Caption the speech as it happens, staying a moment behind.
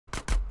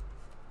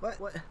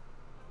What?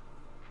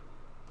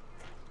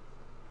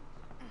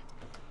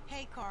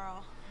 Hey,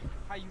 Carl.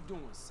 How you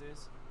doing,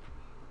 sis?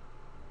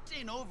 It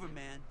ain't over,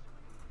 man.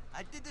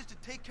 I did this to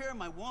take care of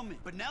my woman,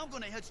 but now I'm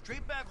gonna head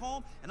straight back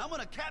home and I'm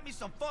gonna cap me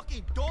some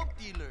fucking dope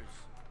dealers.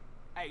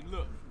 Hey,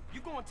 look,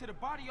 you going to the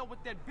barrio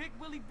with that big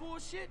Willie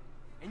bullshit,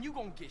 and you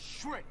gonna get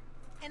shredded.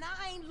 And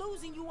I ain't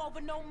losing you over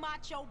no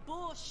macho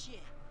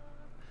bullshit.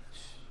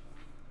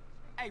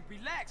 Hey,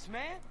 relax,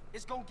 man.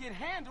 It's gonna get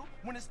handled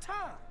when it's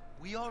time.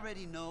 We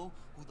already know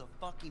who the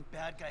fucking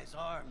bad guys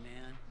are,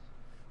 man.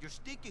 Your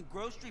stinking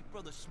Grove Street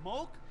brother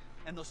Smoke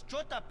and those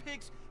Chota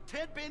pigs,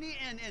 Ted Benny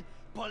and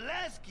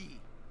Pulaski.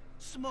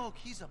 Smoke,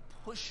 he's a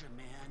pusher,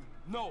 man.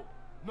 No,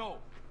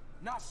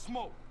 not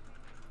Smoke.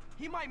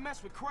 He might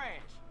mess with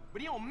Crash,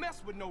 but he don't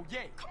mess with no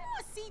Ye. Come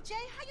on, CJ.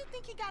 How you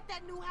think he got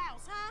that new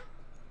house, huh?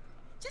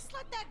 Just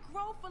let that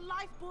Grow for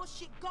Life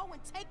bullshit go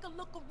and take a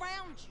look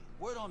around you.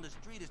 Word on the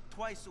street is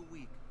twice a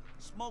week.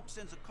 Smoke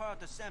sends a car out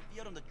to San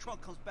Fierro and the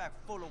trunk comes back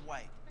full of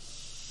white.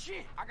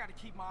 Shit, I gotta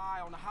keep my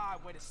eye on the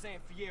highway to San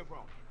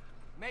Fierro.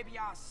 Maybe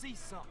I'll see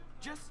something.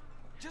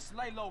 Just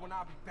lay low and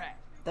I'll be back.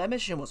 That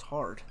mission was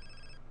hard.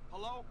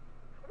 Hello?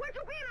 Where'd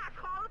you been,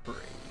 asshole?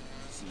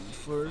 Crazy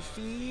for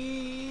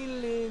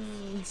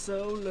feeling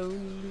so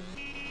lonely.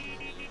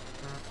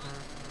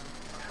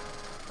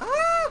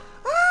 Ah!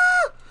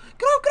 Ah!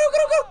 Go!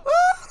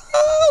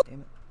 Ah!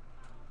 Damn it.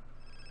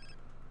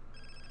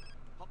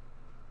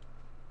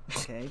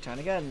 Okay, trying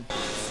again.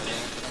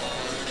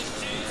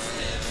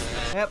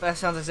 Yep, that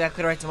sounds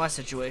exactly right to my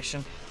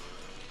situation.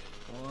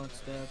 1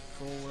 step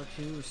forward,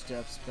 2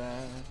 steps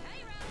back.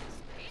 Hey,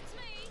 Rose, it's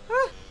me.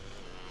 Ah!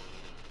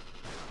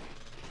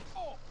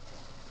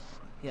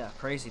 Yeah,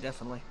 crazy,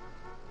 definitely.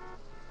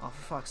 Oh,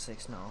 for fuck's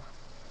sakes, no.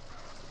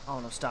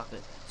 Oh no, stop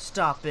it.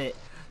 Stop it.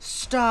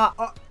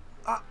 Stop!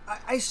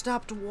 I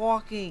stopped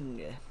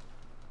walking.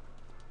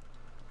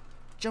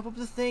 Jump up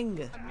the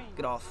thing.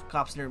 Get off.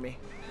 Cops near me.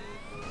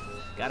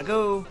 Gotta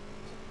go.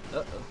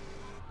 Uh-oh.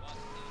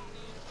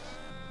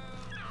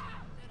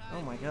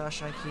 Oh my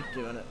gosh, I keep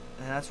doing it.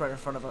 And that's right in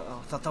front of a... Oh,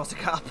 I thought that was a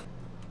cop.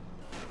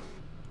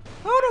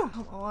 Oh no!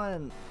 Come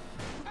on.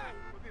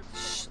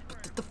 Shh,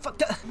 what the fuck?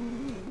 I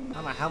don't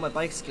know how my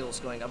bike skill's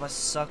going. I must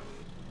suck.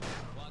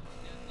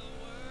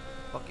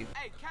 Fuck you.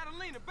 Hey,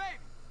 Catalina, baby.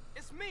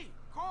 It's me,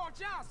 Carl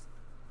Johnson.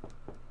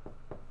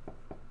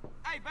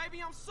 Hey,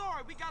 baby, I'm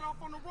sorry. We got off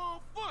on the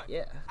wrong foot.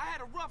 Yeah. I had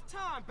a rough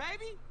time,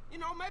 baby. You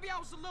know, maybe I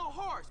was a little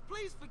harsh.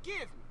 Please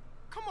forgive me.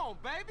 Come on,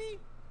 baby.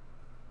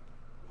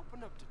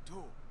 Open up the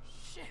door.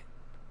 Shit.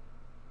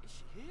 Is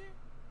she here?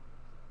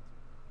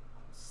 I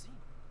don't see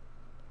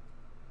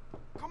her.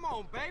 Come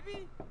on,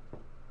 baby.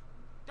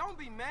 Don't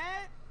be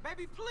mad.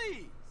 Baby,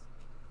 please.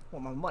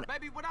 Want my money.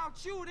 Baby,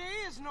 without you,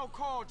 there is no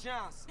Carl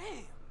Johnson. Damn,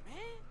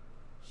 man.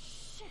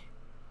 Shit.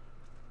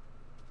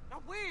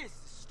 Now, where is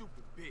this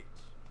stupid bitch?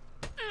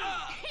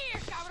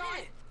 Here, cabrón.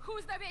 Shit.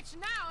 Who's the bitch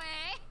now,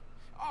 eh?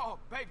 Oh,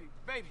 baby.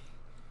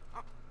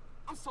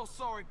 I'm so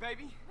sorry,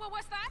 baby. What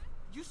was that?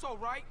 You so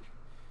right.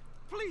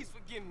 Please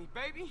forgive me,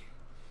 baby.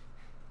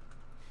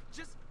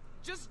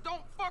 Just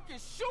don't fucking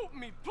shoot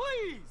me,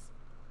 please.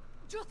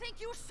 Do you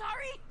think you're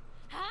sorry?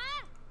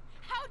 Huh?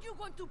 How you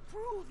going to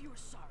prove you're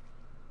sorry?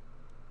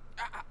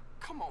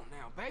 Come on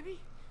now, baby.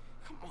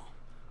 Come on.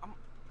 I'm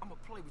gonna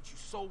play with you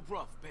so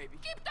rough, baby.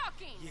 Keep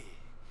talking.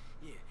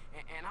 Yeah.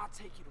 And I'll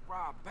take you to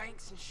rob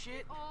banks and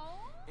shit. Oh?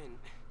 And,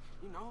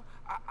 you know,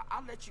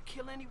 I'll let you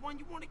kill anyone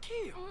you want to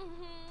kill.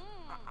 Mm-hmm.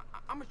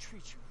 I'm gonna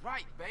treat you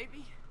right,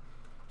 baby.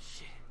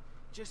 Shit.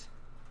 Just,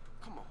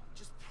 come on.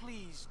 Just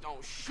please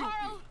don't shoot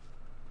Carl,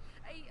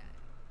 me.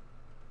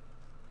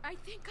 I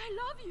think I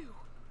love you.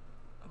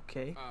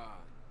 Okay.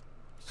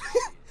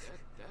 Shit,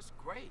 that's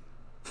great.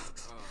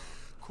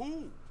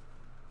 Cool.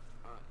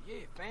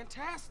 Yeah,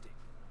 fantastic.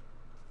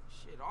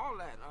 Shit, all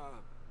that.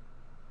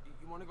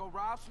 You wanna go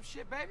rob some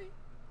shit, baby?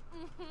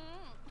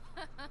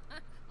 Mm-hmm.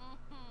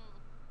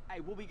 Hey,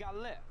 what we got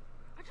left?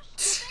 Are you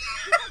stupid?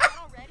 You forgot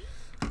already?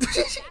 The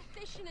gas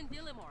station in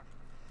Dillimore,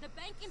 the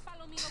bank in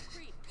Palomino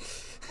Creek,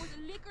 or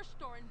the liquor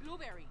store in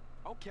Blueberry.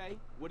 Okay,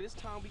 well this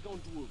time we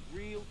gonna do it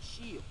real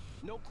chill.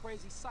 No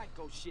crazy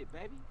psycho shit,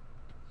 baby.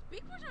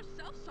 Speak for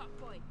yourself,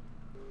 softboy.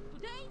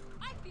 Today,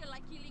 I feel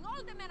like killing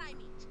all the men I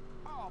meet.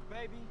 Oh,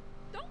 baby.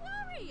 Don't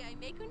worry, I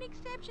make an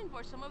exception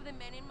for some of the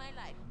men in my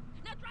life.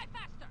 Now drive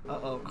faster!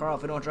 Uh-oh, Carl,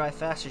 if we don't drive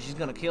faster, she's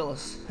gonna kill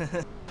us.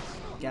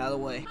 Get out of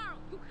the way. Carl,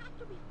 you have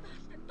to be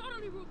fast and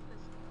totally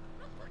ruthless.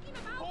 Not fucking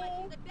about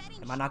like in the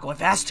betting Am I not going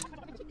fast?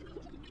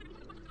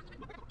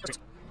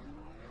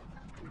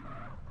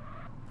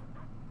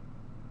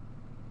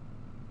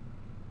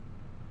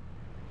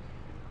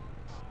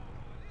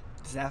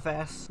 Is that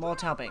fast? Small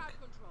town bank.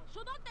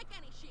 So don't take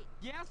any shit.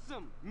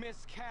 Yes'm,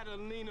 Miss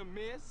Catalina,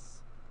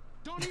 miss.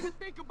 Don't even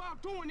think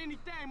about doing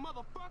anything,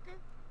 motherfucker.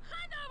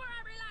 Hand over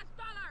every last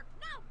dollar!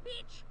 Now,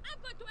 bitch! I'm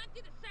going to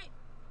empty the safe!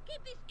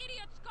 Keep these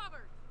idiots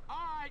covered!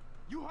 Alright,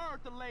 you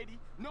heard the lady.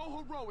 No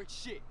heroic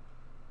shit.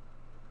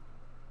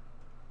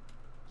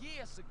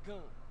 Yeah, it's a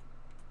gun.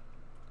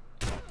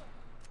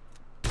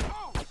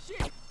 Oh,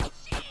 shit!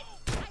 Shit!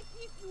 I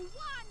give you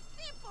one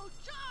simple